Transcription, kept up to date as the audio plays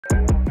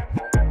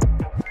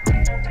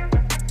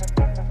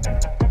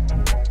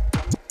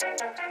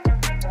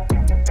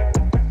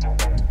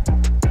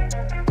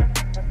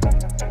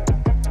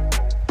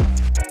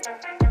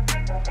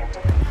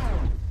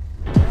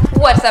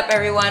What's up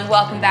everyone?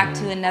 Welcome back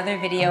to another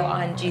video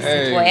on Juicy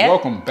Toya.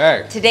 Welcome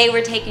back. Today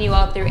we're taking you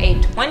all through a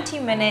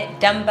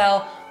 20-minute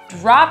dumbbell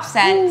drop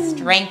set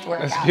strength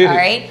workout, all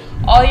right?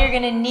 All you're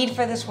gonna need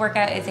for this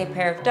workout is a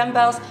pair of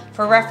dumbbells.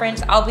 For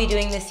reference, I'll be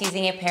doing this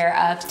using a pair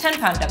of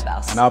 10-pound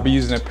dumbbells. And I'll be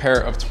using a pair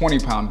of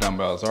 20-pound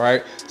dumbbells, all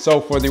right? So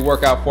for the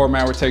workout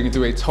format, we're taking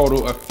through a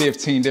total of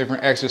 15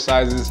 different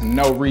exercises,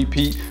 no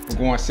repeat. We're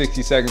going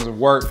 60 seconds of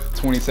work,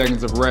 20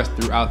 seconds of rest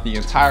throughout the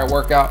entire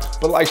workout.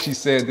 But like she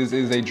said, this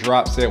is a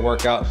drop set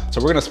workout.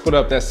 So we're gonna split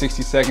up that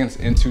 60 seconds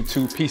into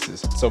two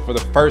pieces. So for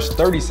the first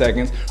 30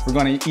 seconds, we're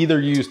gonna either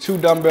use 2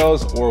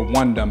 dumbbells or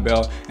 1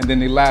 dumbbell. And then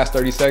the last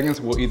 30 seconds,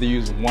 we'll either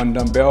use 1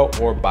 dumbbell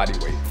or body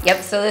weight.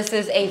 Yep, so this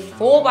is a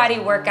full body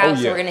workout,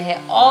 so we're gonna hit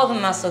all the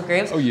muscle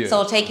groups. So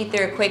we'll take you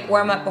through a quick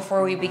warm up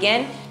before we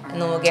begin,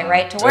 and then we'll get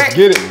right to work. Let's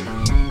get it.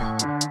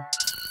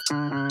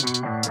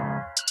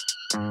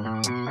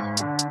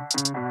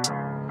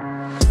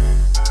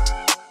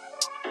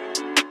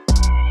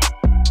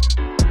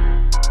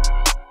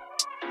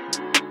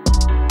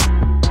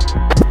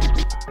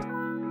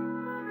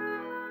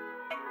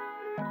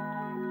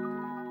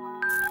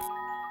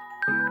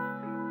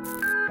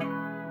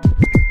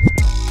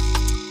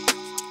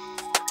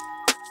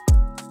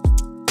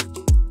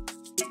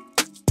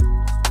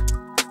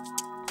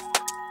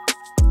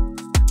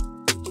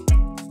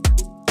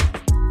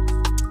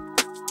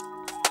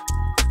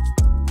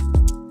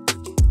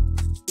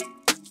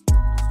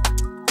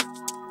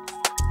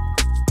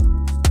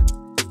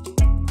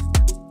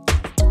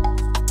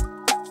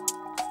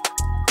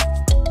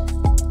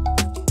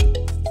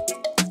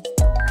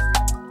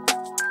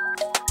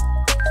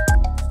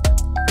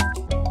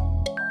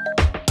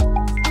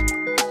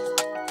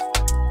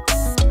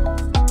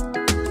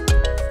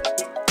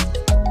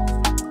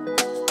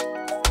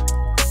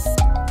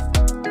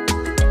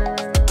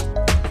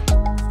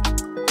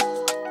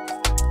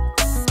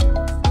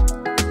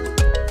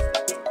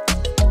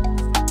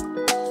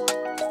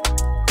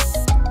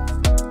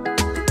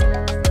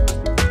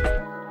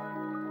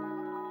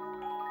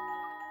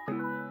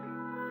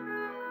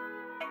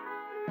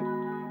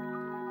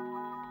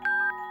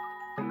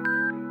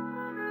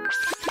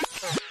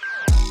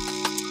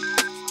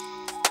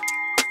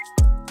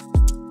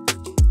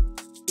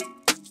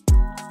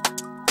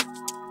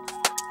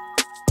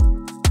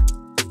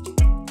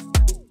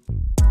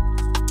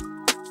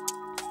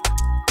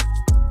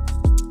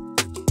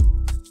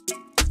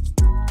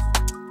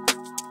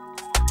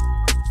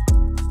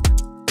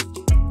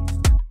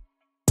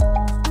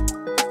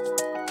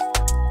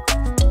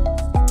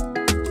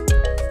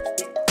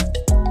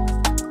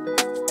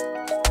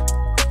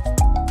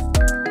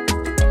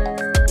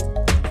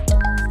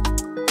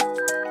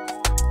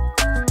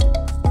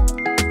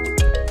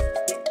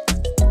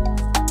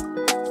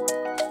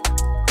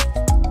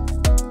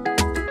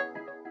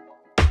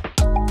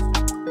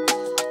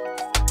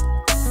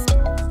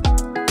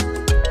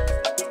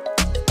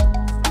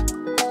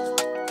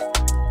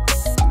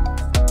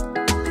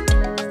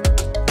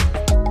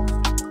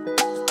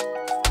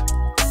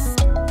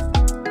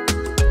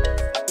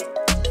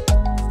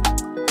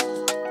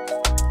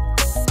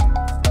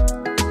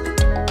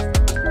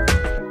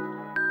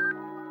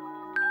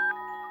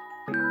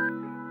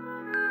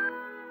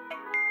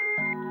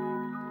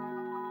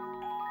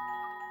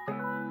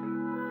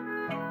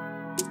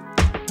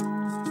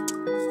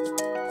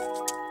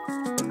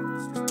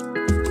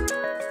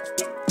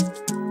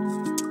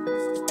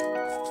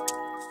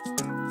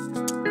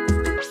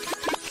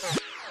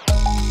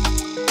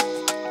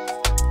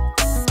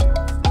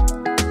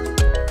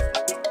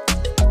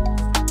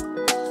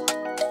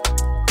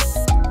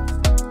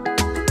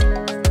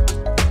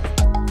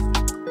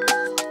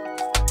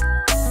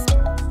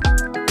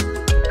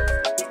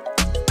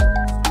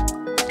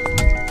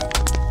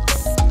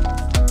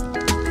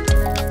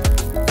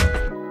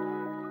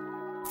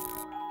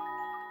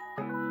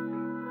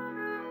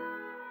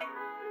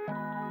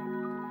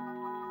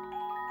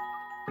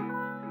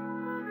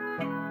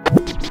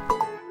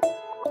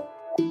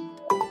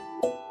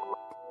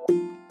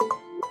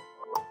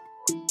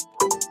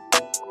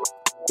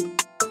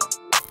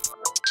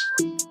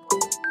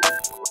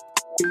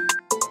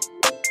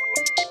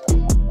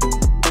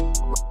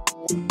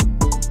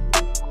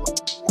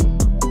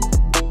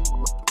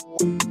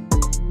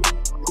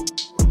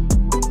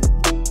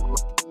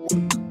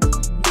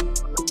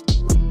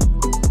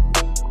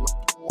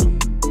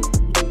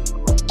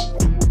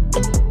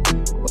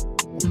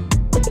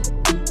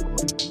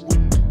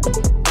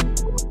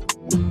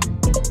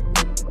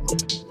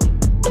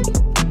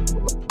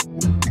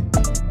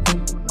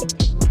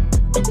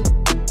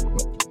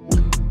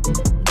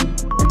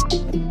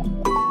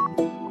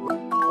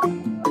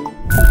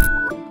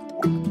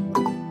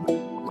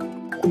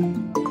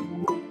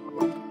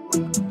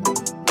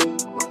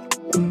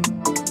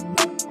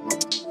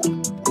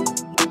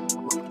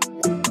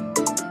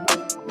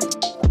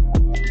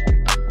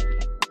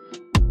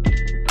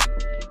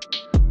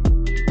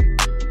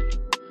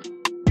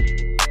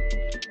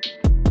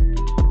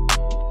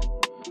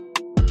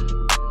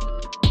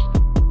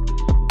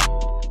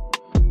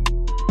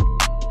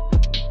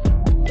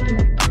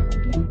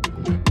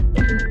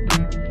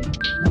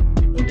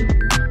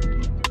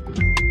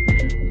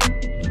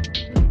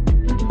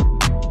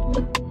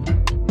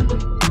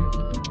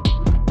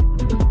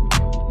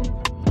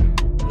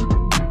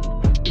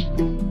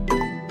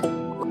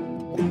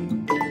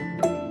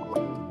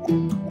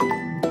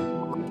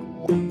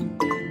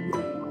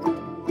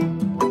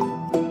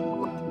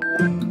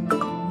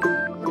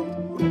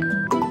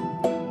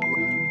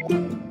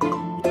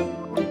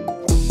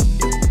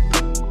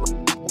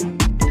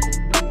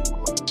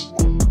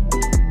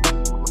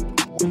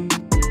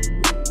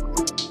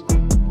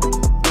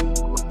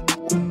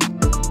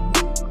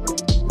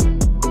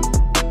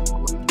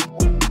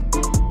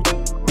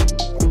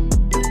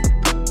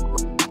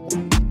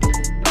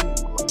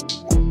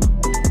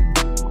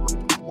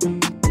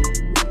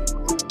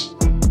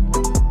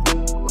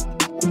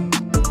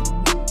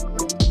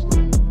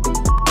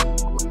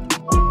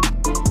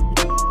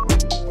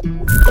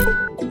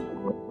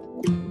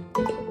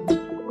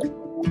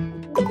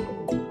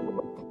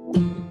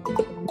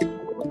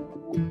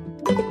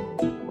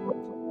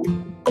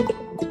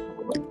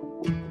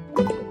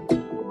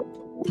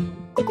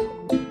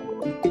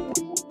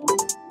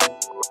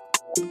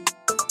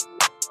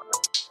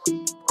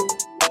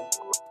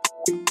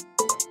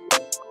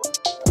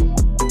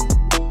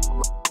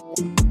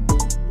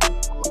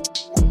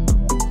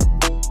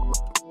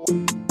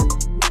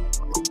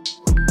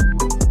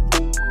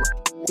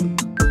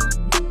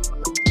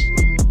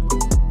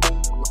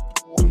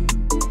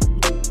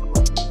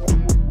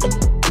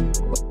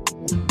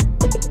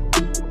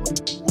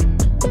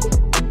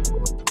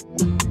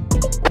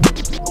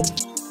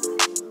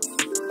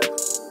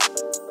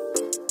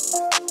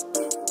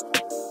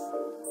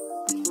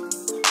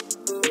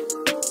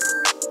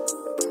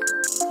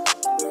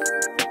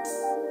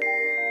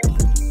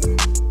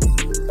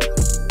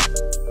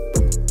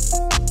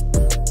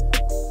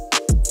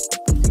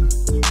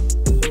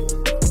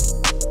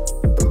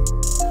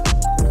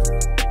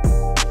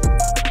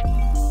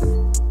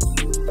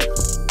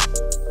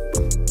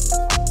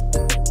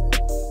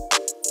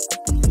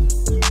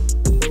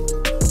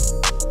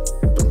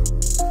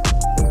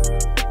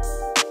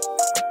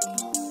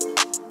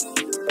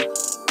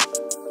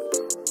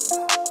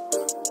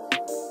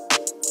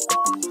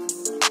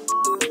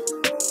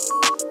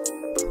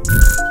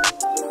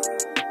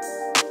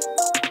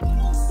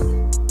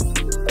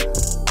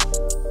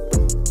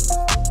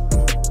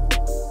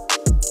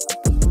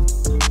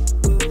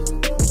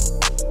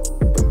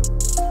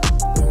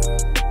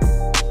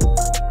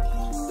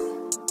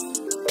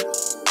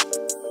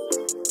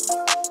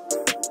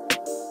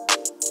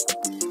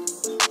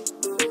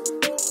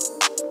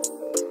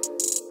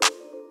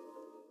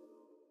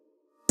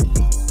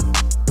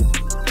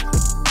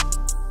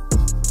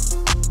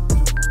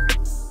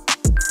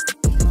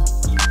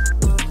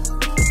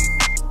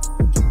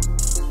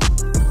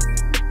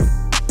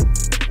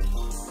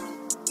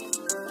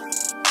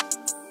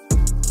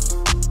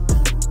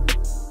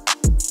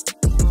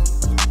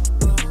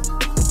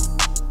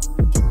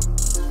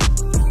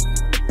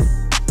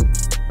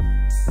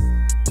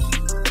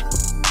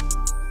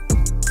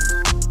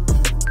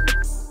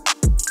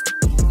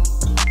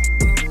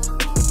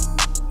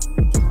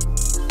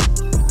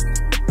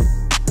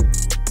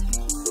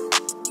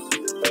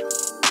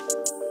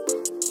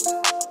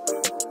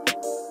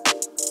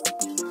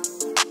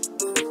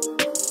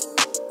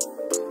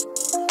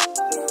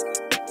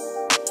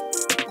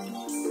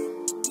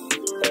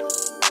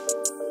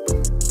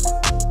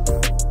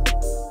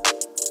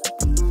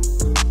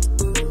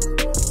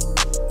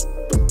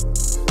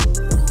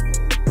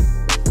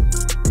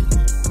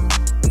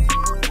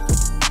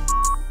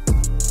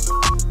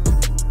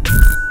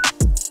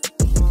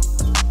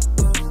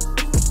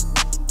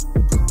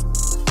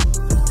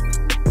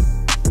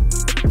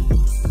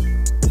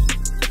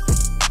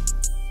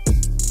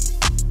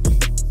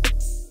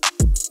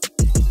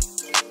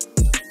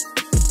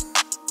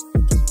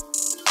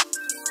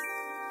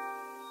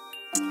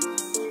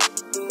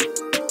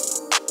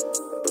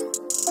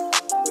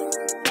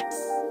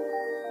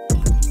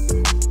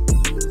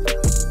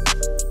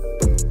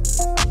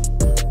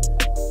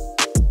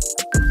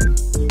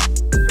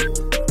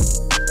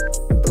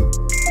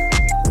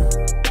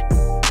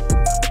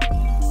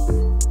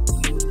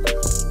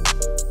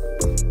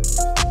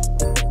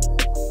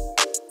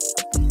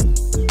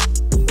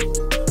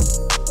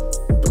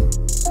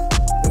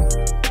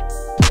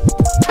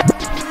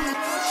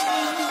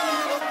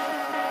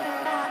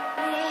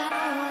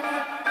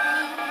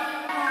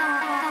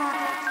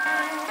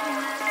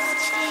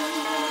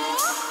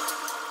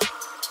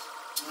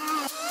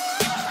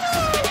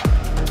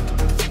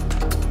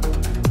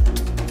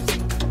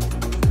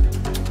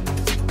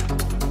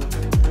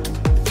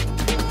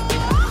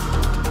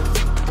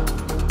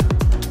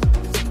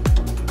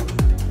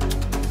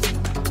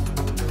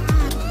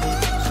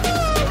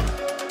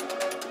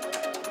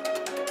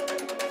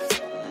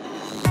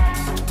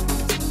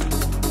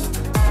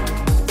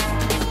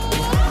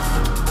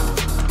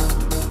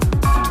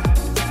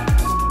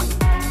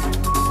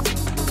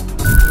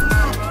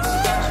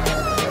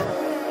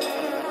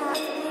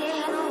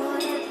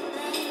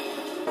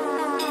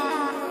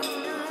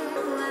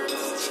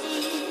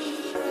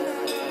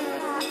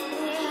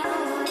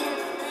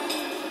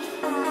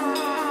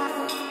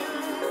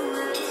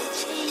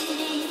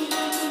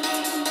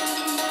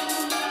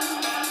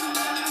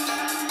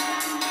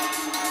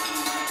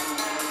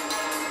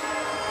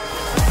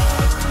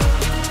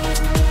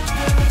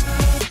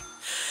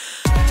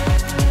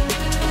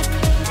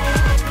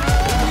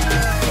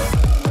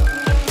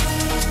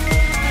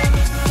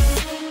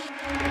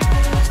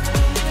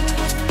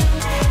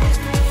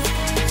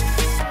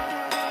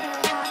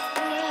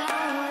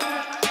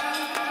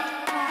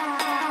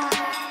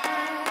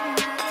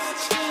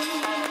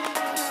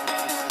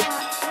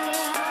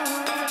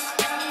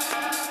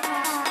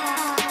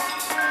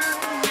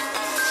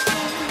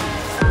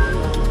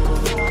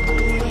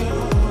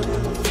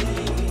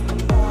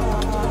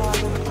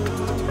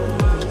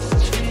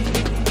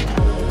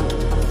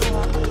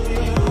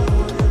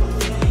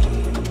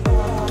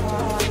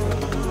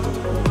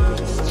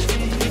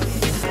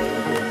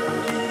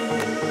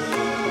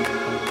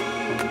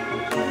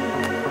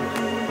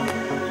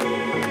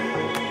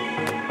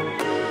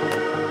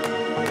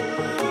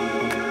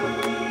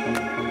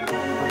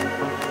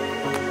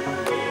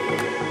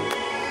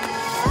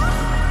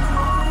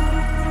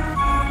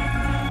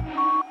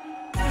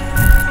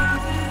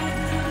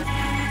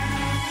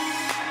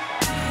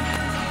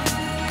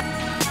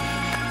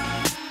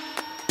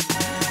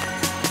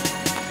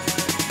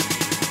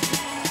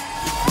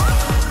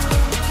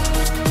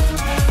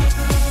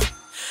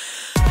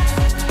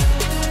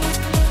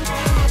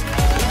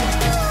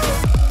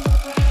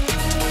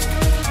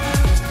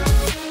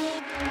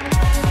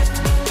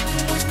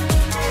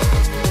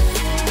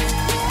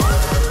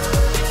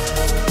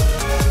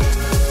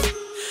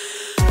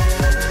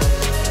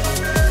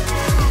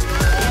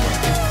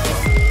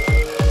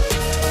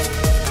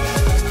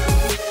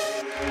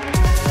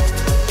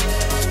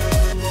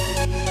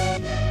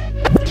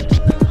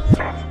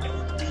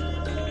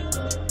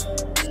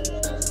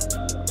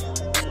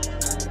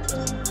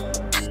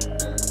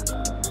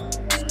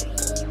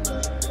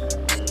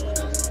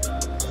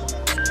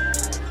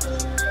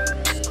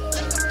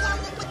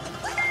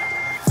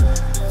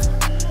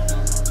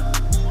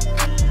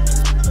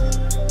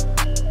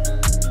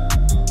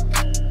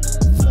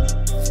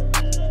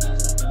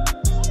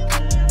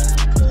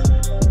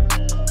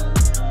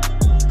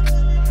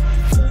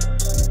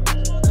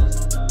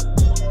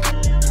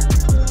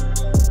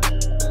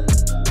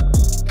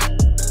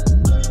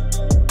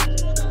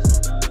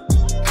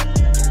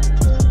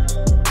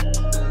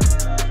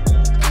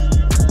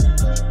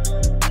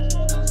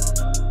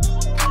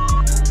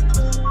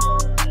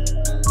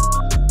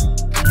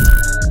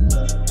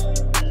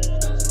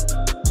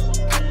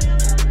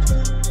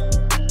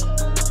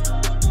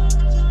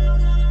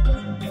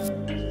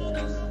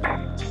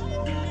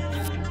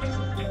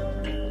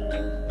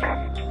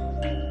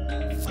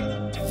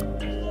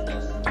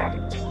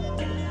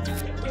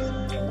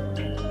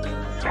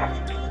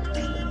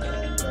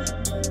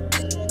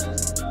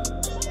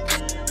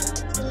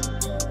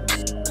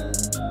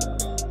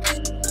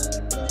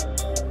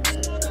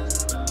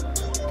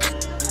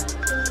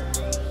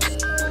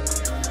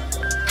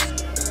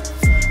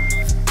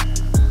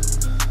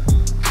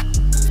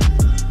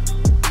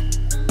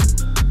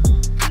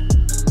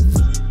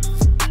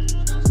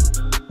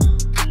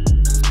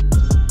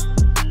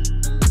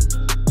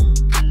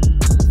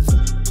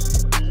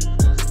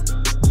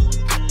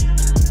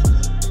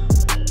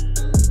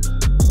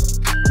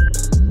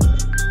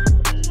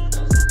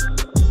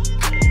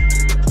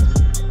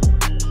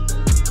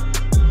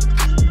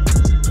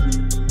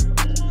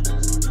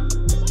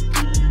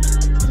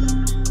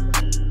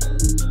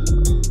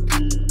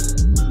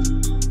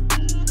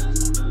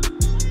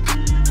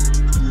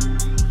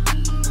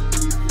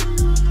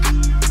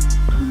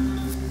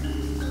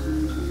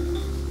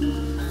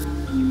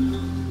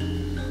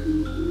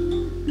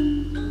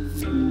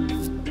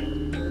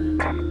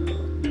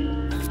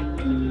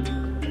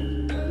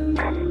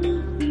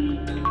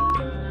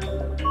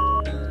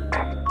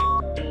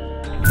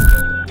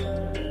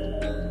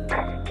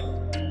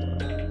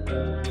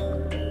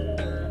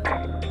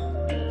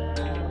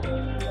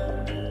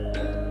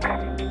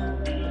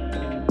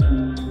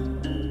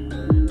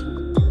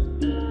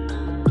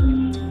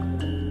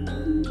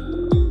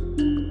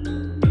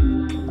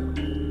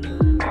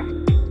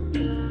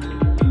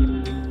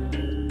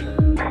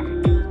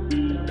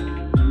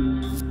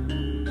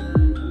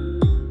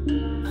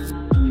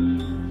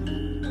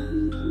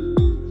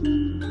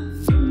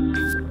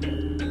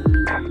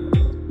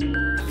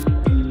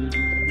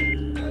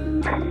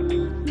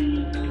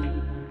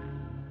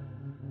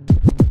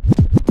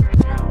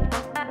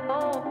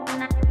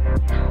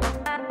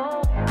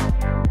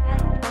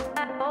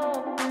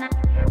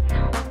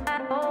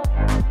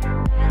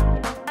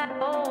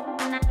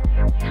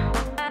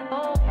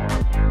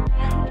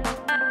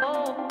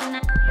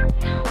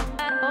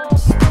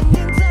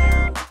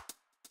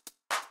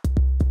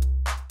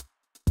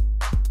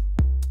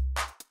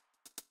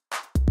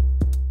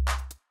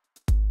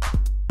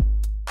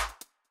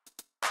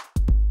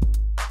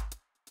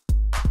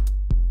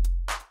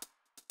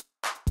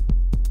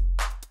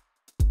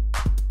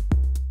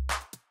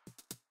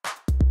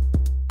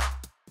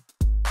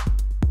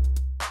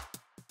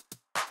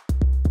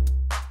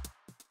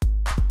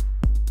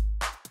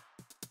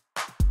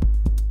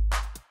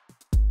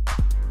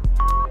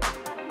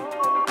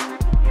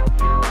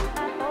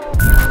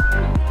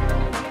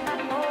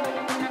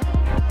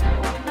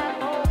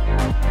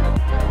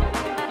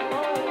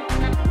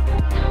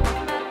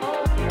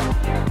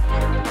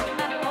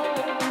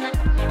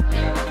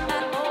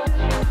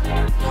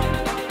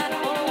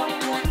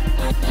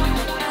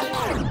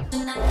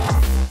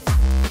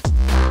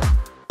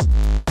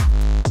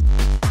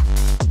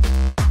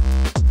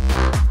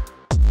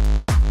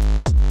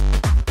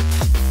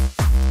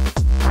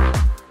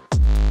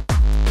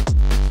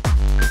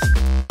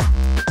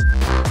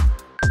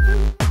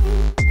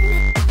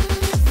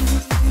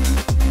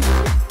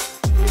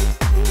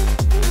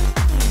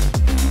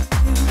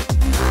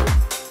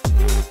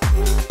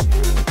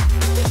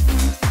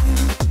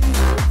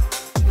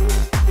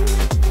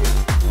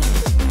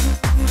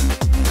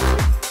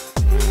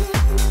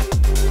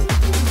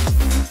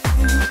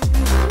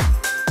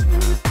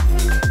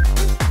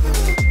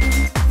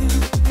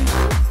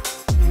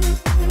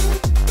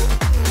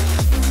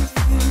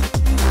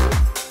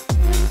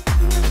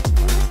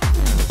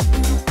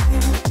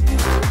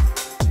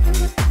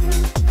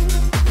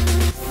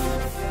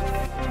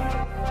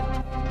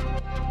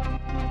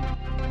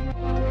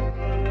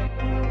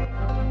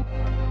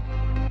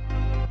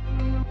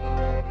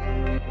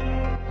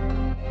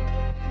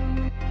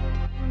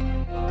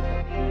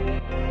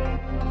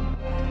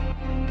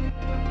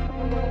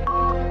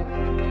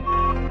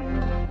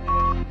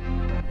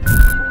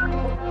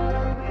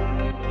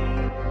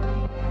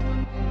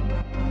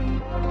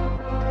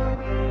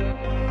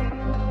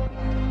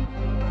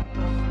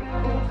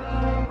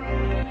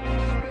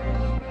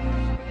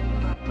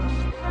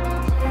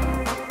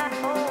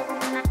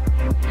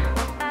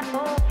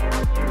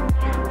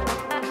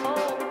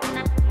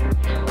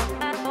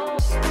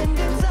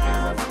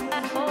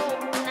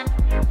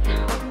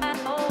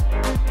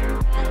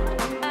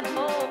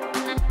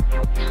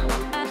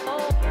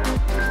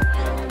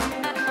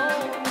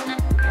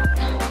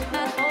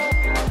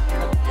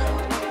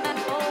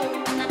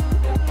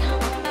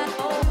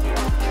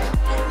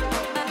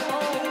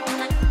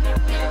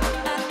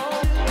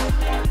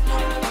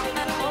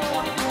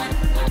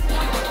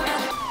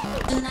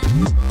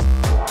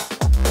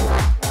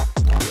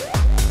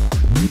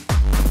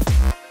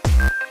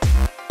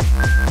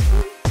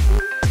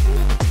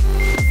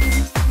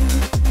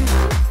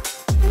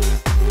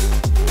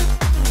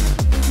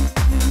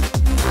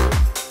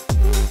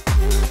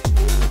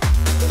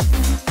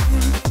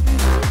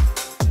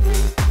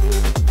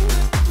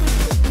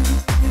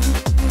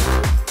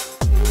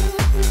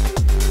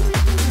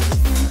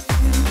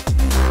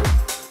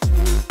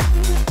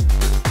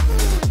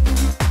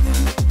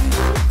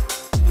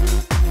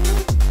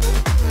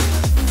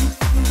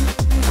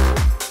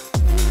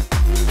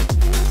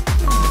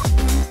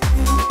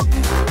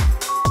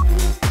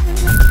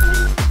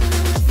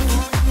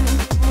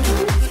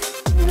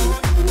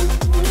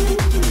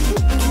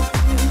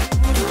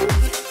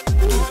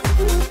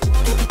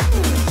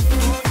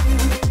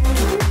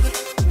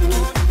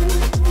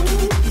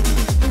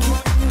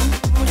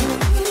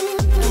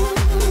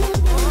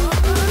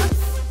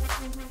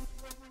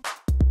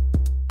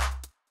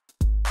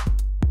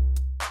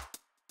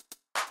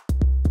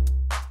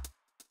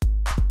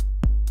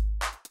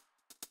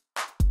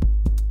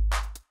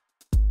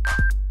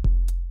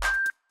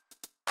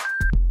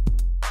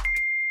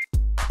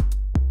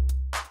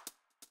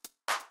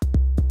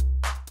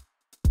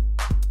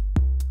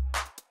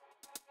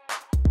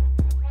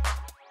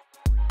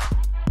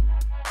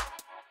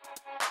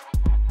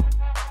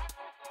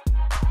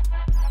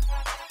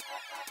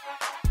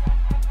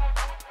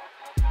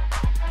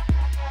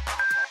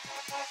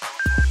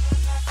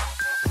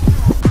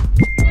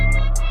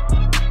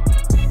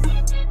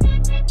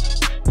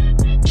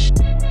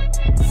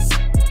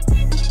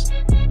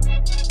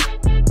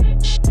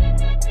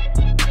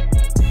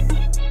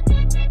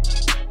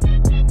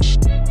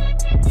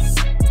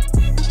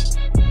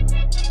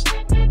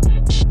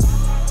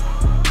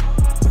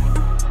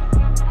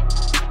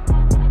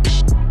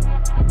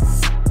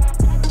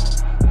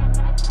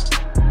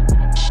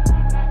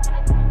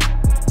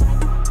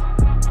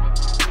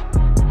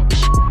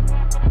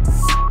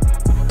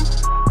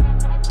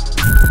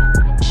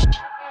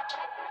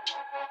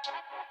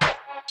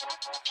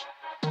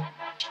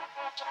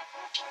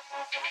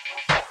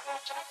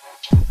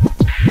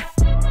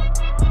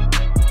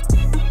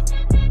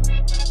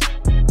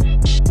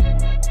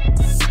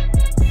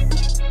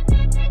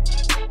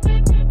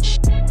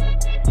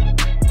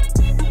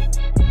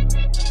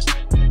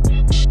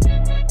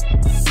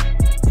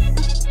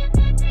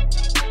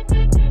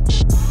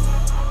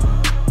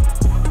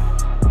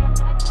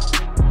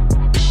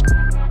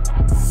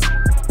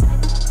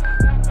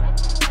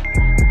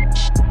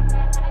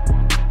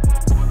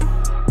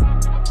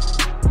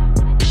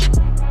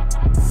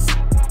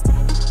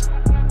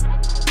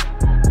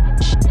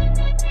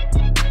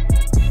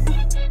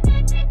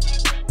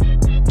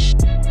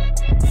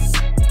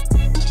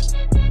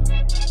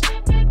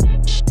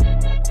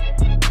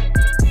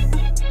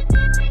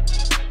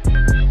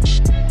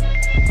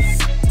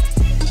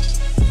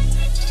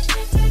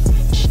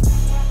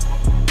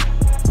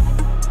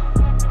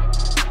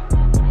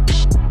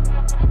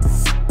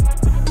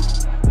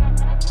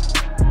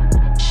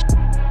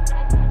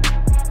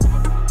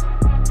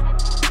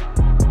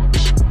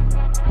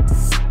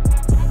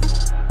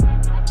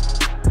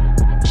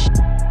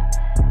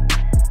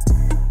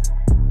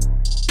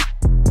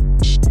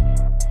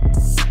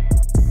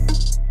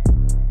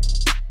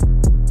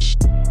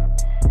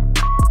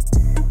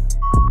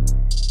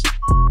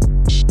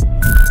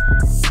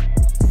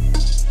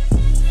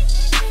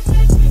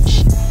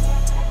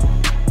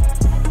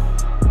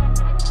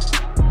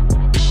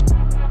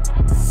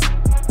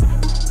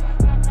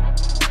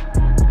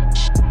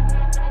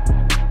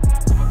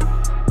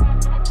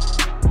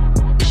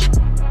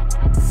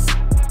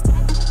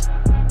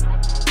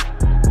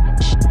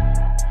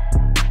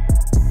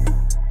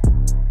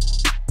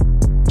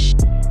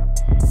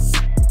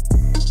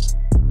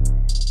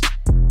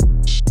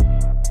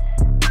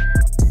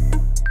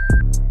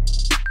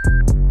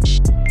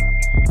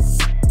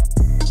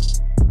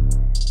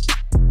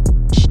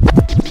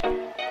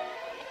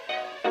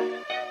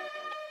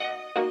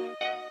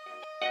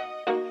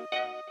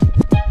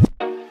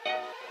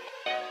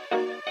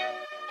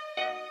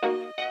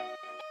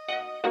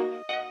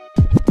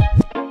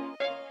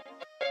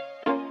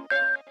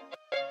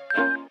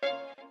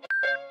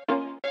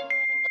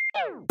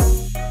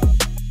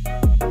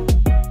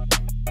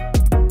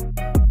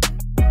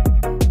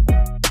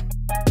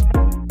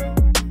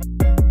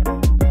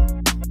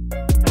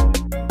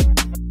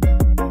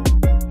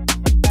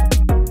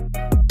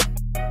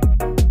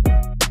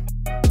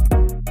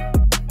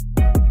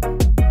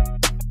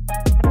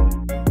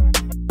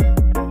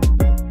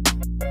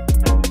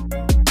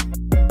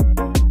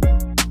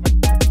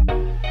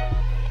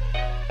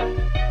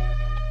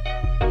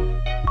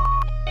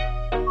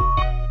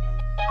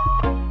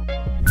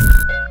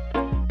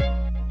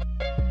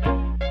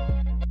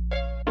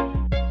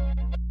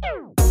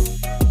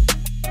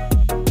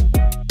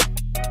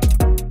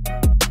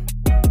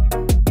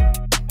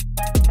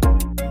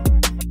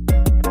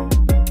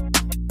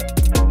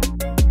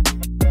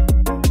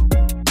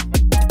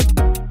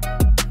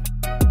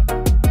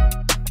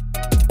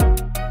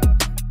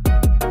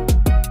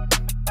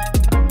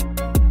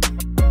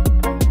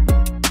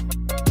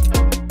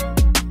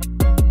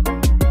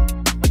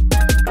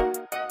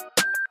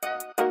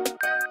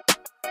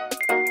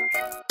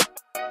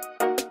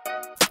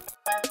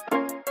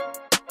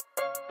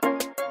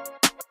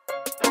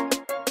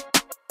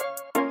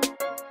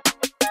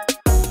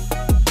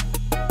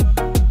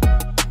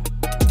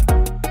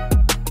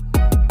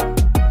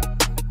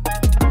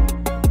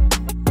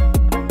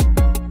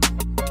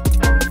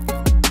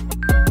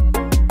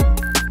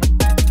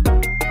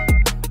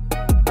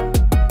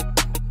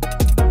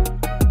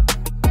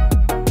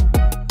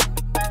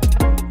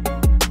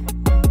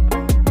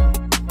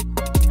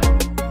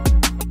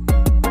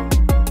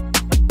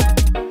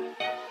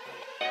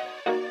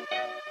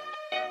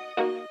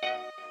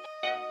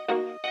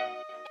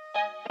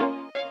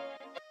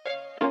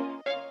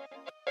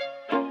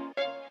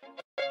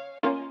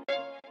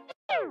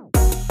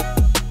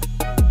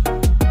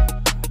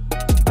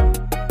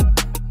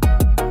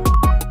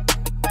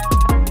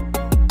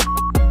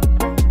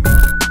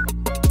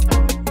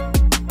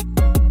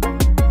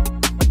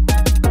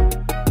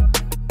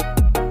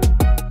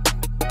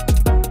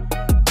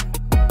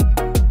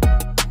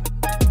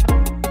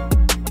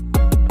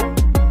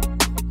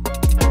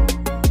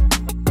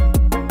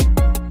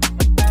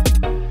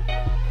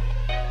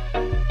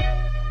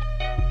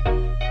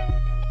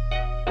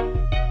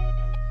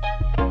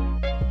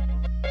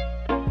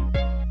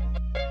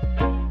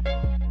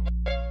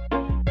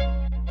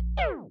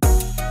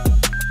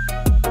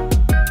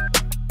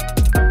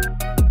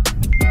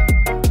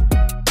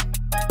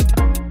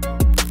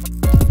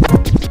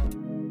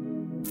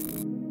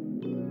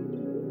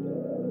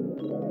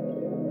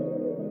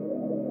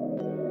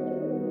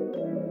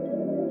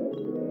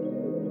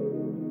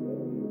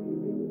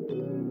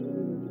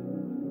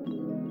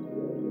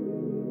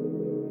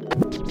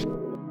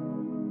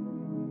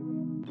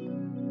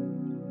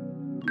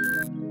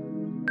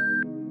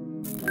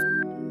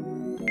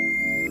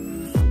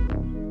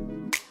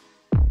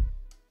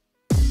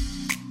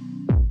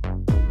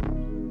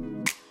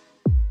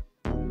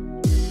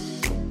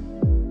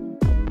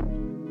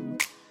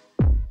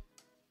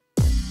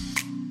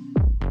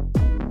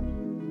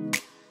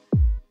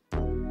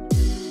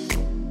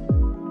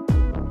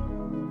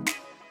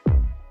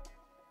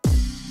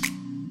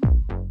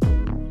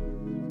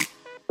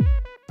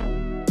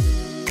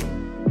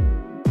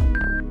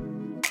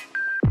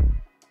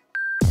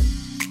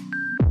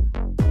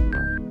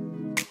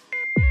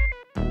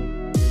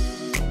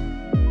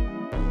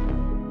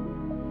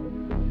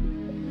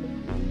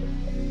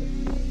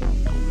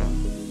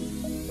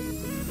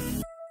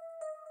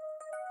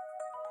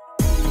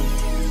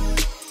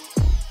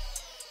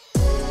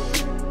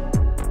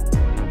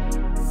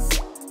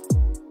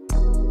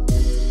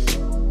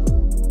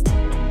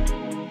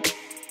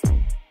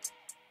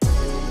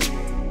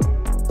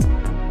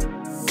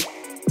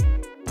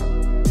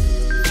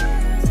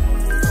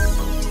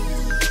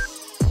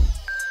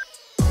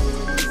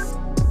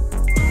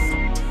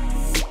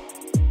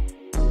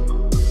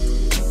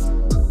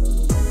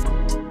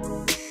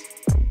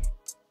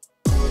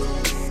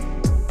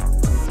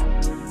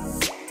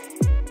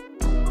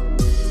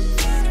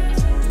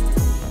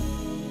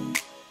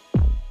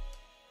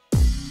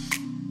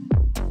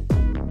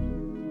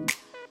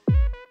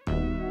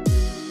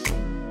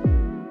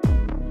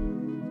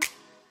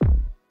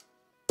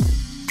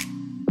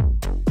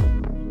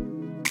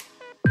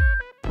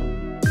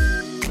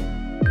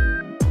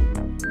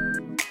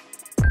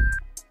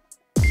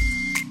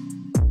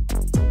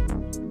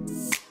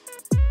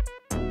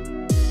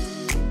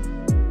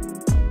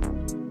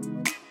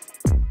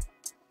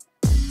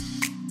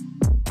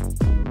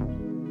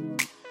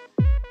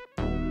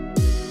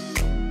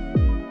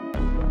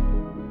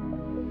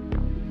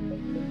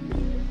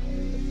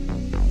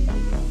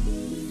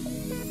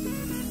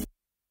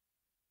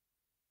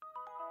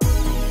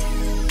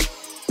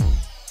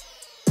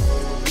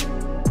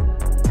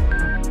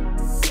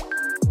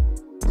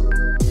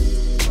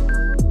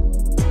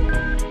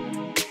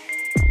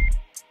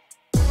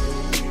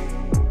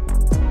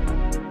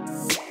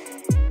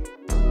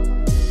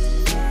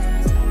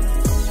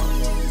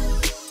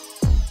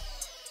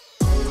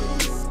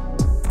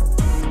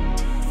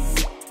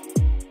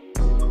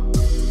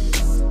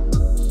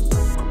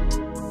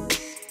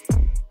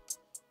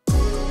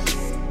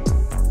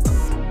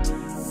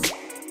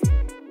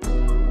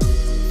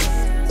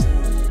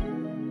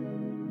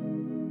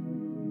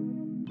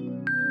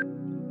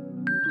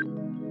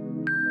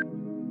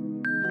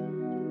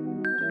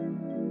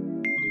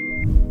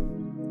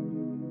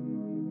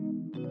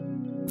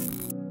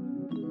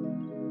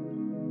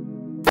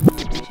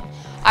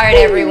 All right,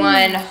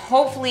 everyone.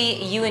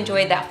 Hopefully you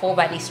enjoyed that full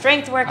body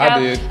strength workout. I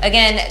did.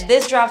 Again,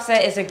 this drop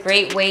set is a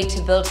great way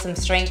to build some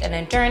strength and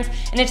endurance,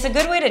 and it's a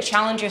good way to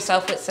challenge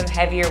yourself with some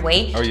heavier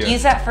weight. Oh, yeah.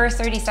 Use that first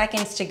 30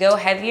 seconds to go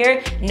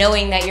heavier,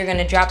 knowing that you're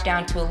gonna drop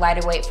down to a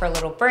lighter weight for a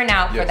little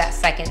burnout for that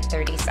second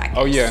 30 seconds.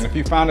 Oh yeah, and if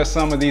you found that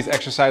some of these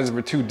exercises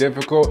were too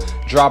difficult,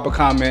 drop a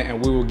comment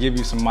and we will give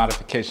you some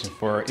modifications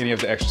for any of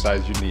the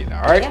exercises you need,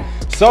 all right? Yeah.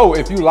 So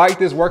if you like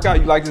this workout,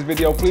 you like this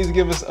video, please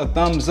give us a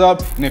thumbs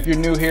up. And if you're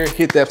new here,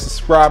 hit that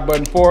subscribe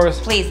button for us.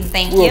 Please and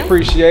thank you. We'll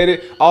appreciate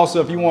it.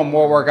 Also, if you want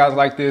more workouts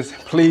like this,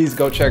 please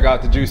go check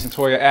out the Juice and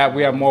Toya app.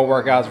 We have more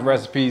workouts,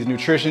 recipes,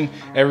 nutrition,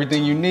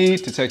 everything you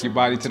need to take your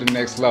body to the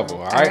next level,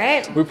 all right? All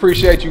right. We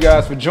appreciate you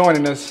guys for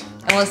joining us.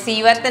 And we'll see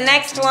you at the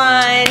next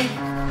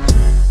one.